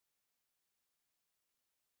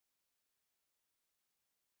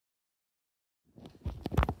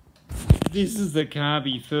this is the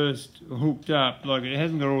carby first hooked up. Like, it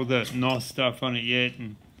hasn't got all the NOS stuff on it yet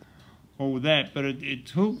and all that, but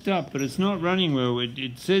it's hooked up, but it's not running well.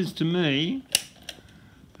 It says to me,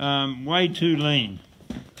 way too lean.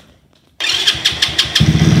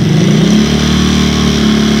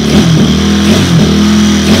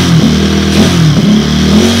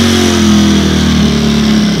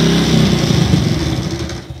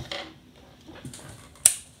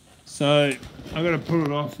 So I've got to pull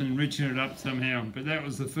it off and richen it up somehow, but that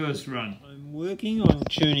was the first run. I'm working on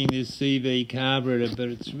tuning this CV carburetor, but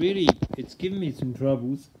it's given me some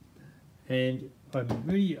troubles, and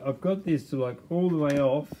I've got this to like all the way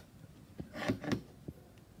off,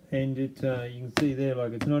 and you can see there,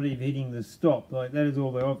 like, it's not even hitting the stop, like that is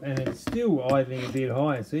all the way off, and it's still idling a bit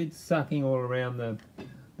higher, so it's sucking all around the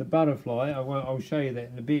butterfly. I'll show you that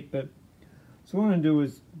in a bit, but so what I want to do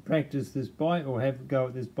is practice this have a go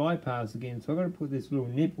at this bypass again. So I've got to put this little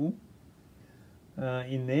nipple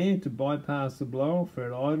in there to bypass the blower for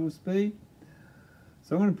an idle speed.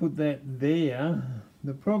 So I'm going to put that there.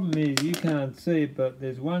 The problem is you can't see it, but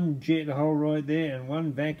there's one jet hole right there and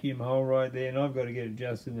one vacuum hole right there, and I've got to get it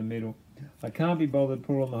just in the middle. I can't be bothered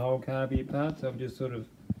pulling the whole carby apart, so I've just sort of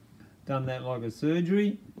done that like a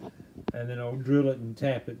surgery, and then I'll drill it and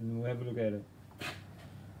tap it and we'll have a look at it.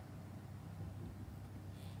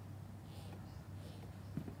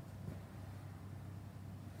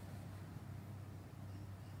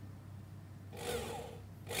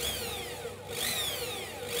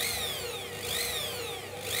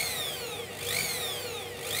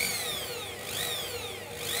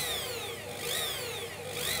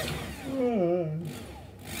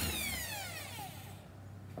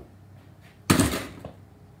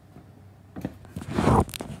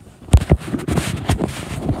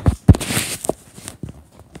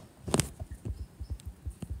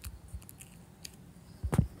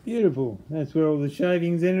 Beautiful. That's where all the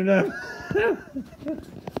shavings ended up.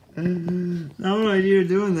 The whole idea of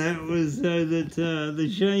doing that was so that the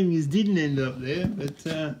shavings didn't end up there, but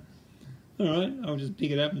alright, I'll just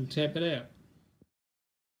pick it up and tap it out.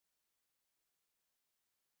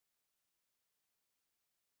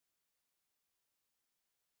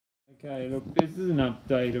 Okay, look, this is an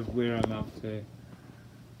update of where I'm up to.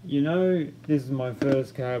 You know, this is my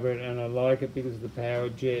first carburetor and I like it because of the power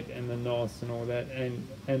jet and the NOS and all that, and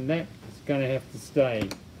that's going to have to stay.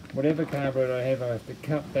 Whatever carburetor I have to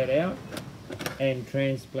cut that out and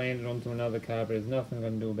transplant it onto another carburetor. There's nothing I'm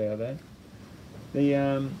going to do about that.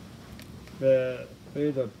 Where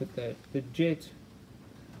did I put that? The jet,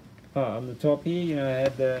 on the top here, you know, I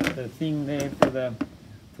had the thing there for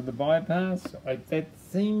the bypass. That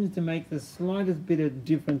seems to make the slightest bit of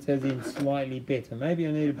difference, as in slightly better. Maybe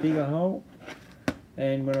I need a bigger hole,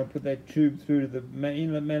 and when I put that tube through to the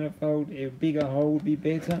inlet manifold, a bigger hole would be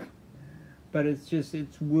better, but it's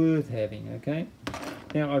worth having. Okay,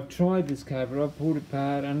 now I've tried this carburetor, I've pulled it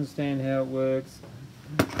apart, understand how it works,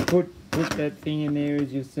 put that thing in there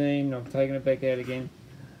as you've seen, I've taken it back out again.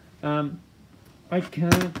 I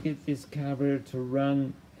can't get this carburetor to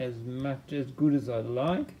run as good as I'd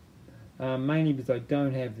like, mainly because I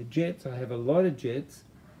don't have the jets. I have a lot of jets,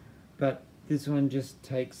 but this one just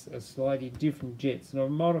takes a slightly different jets, and I've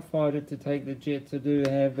modified it to take the jets I do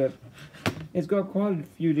have, but it's got quite a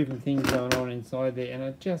few different things going on inside there, and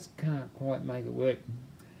I just can't quite make it work.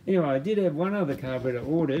 Anyway, I did have one other carburetor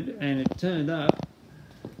ordered, and it turned up,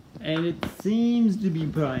 and it seems to be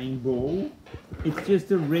playing ball. It's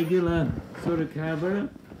just a regular sort of carburetor.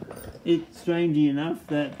 It's strangely enough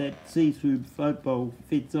that see-through float bowl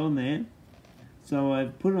fits on there, so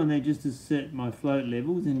I've put it on there just to set my float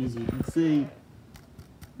levels, and as you can see,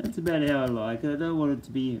 that's about how I like it. I don't want it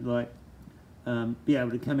to be like be able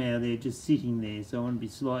to come out of there just sitting there, so I want to be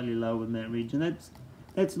slightly lower than that ridge, and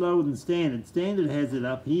that's lower than standard. Standard has it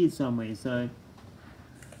up here somewhere, so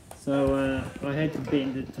I had to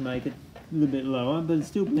bend it to make it a little bit lower, but there's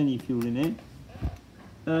still plenty of fuel in there.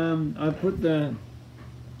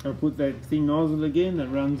 I put that thin nozzle again that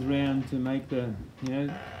runs around to make the,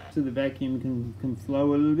 so the vacuum can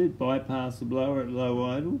flow a little bit, bypass the blower at low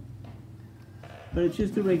idle. But it's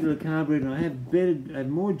just a regular carburetor, and I have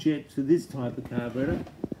more jets for this type of carburetor,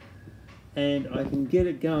 and I can get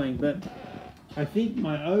it going. But I think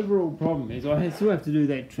my overall problem is I still have to do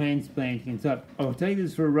that transplanting. So I'll take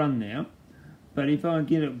this for a run now, but if I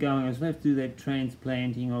get it going, I still have to do that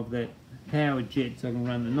transplanting of that power jet so I can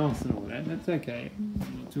run the NOS and all that. That's okay,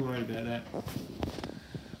 I'm not too worried about that.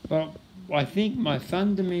 Well, I think my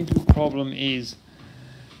fundamental problem is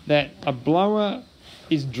that a blower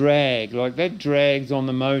is drag, like that drags on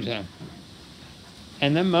the motor,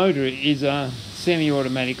 and the motor is a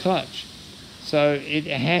semi-automatic clutch. So it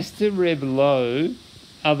has to rev low,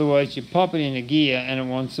 otherwise you pop it in a gear and it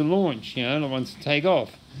wants to launch, you know, it wants to take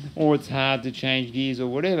off, or it's hard to change gears or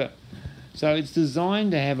whatever. So it's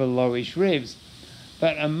designed to have a lowish revs.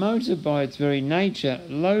 But a motor by its very nature,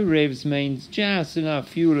 low revs means just enough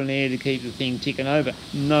fuel and air to keep the thing ticking over,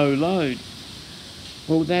 no load.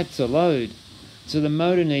 Well, that's a load. So the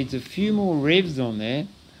motor needs a few more revs on there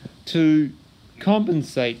to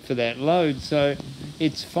compensate for that load. So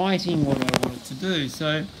it's fighting what I want it to do.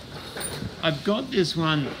 So I've got this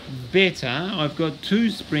one better. I've got two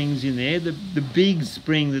springs in there, the big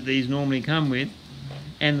spring that these normally come with,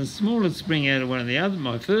 and the smaller spring out of one of the other,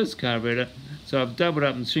 my first carburetor. So I've doubled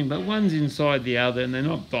up the string, but one's inside the other and they're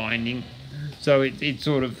not binding. So it's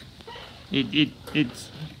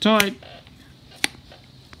tight,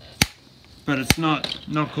 but it's not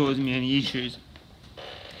causing me any issues.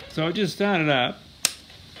 So I just started up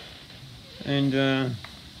and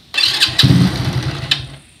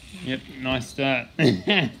yep, nice start.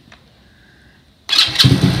 Hang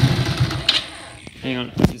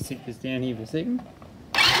on, I'll just sit this down here for a second.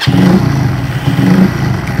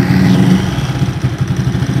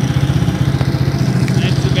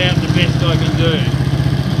 About the best I can do.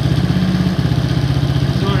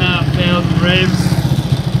 2,500 revs.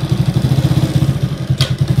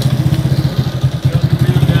 Got the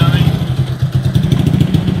wheel going.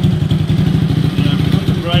 Put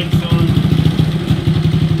the brakes on.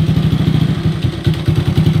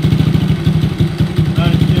 But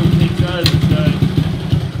it still ticks over, so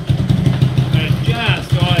it's just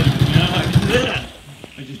idle, you know.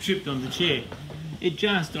 I just tripped on the chair. It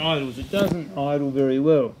just idles, it doesn't idle very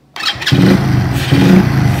well.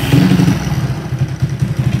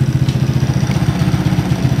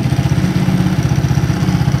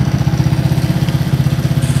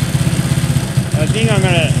 I think I'm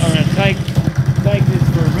gonna take this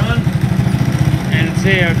for a run and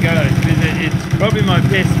see how it goes, because it's probably my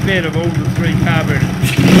best bet of all the three carburetors.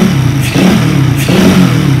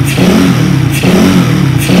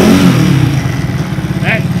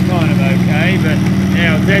 That's kind of okay, but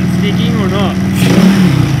now is that sticking or not?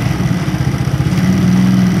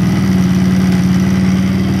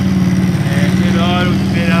 Yeah, it idles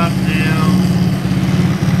a bit up now.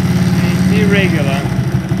 It's irregular.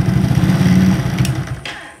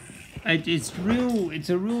 It's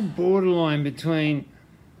a real borderline between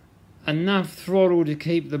enough throttle to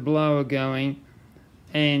keep the blower going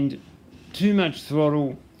and too much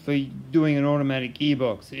throttle for doing an automatic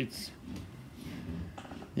gearbox.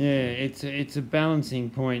 It's a balancing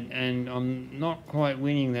point, and I'm not quite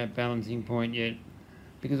winning that balancing point yet,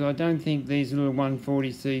 because I don't think these little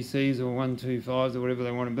 140cc's or 125s or whatever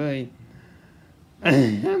they want to be are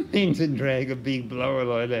meant to drag a big blower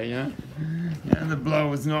like that, you know? And the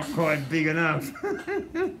blower's not quite big enough.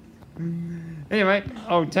 Anyway,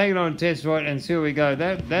 I'll take it on a test ride and see where we go.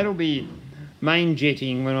 That'll be main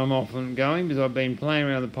jetting when I'm off and going, because I've been playing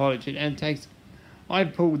around the pilot jet, and it takes...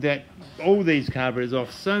 I've pulled all these carburetors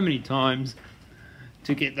off so many times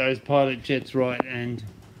to get those pilot jets right, and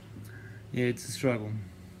yeah, it's a struggle.